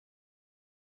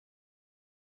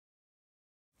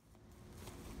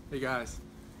Hey guys,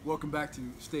 welcome back to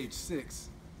stage 6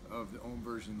 of the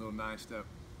omversion, little 9-step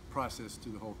process to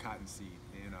the whole cotton seed.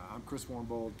 And I'm Chris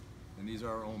Warnbold, and these are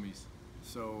our omies.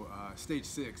 So stage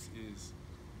 6 is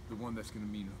the one that's going to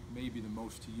mean maybe the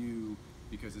most to you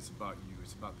because it's about you.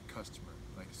 It's about the customer.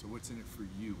 Like, so what's in it for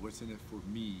you? What's in it for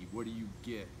me? What do you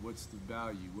get? What's the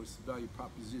value? What's the value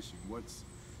proposition? What's,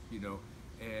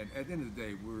 and at the end of the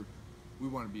day, we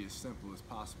want to be as simple as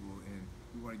possible, and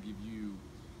we want to give you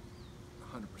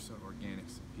 100% organic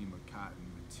Supima cotton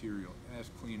material as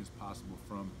clean as possible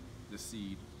from the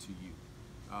seed to you.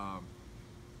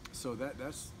 So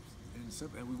that's in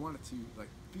simple, and we want it to like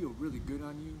feel really good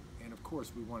on you, and of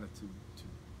course we want it to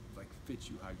like fit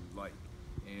you how you like.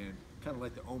 And kind of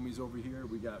like the omis over here,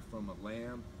 we got from a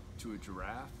lamb to a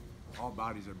giraffe. All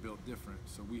bodies are built different,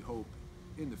 so we hope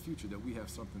in the future that we have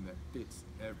something that fits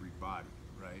every body,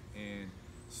 right? And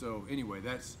so anyway,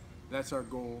 that's our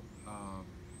goal.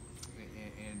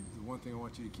 And the one thing I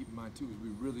want you to keep in mind too is we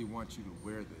really want you to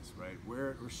wear this, right?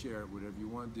 Wear it or share it, whatever you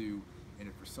want to do. And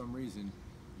if for some reason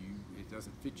it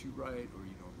doesn't fit you right, or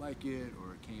you don't like it,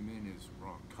 or it came in as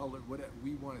wrong color, whatever,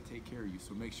 we want to take care of you.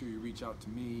 So make sure you reach out to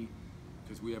me,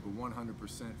 because we have a 100%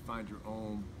 find your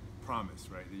own promise,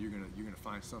 right? That you're gonna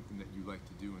find something that you like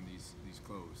to do in these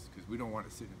clothes, because we don't want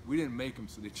to we didn't make them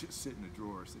so they just sit in a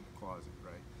drawer or sit in a closet,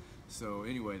 right? So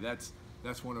anyway, that's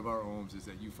one of our ohms, is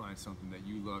that you find something that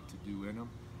you love to do in them,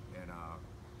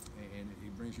 and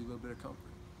it brings you a little bit of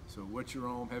comfort. So what's your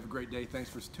ohm? Have a great day. Thanks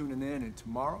for tuning in. And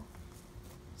tomorrow,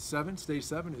 stage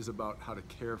 7 is about how to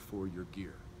care for your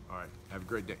gear. All right, have a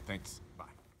great day. Thanks.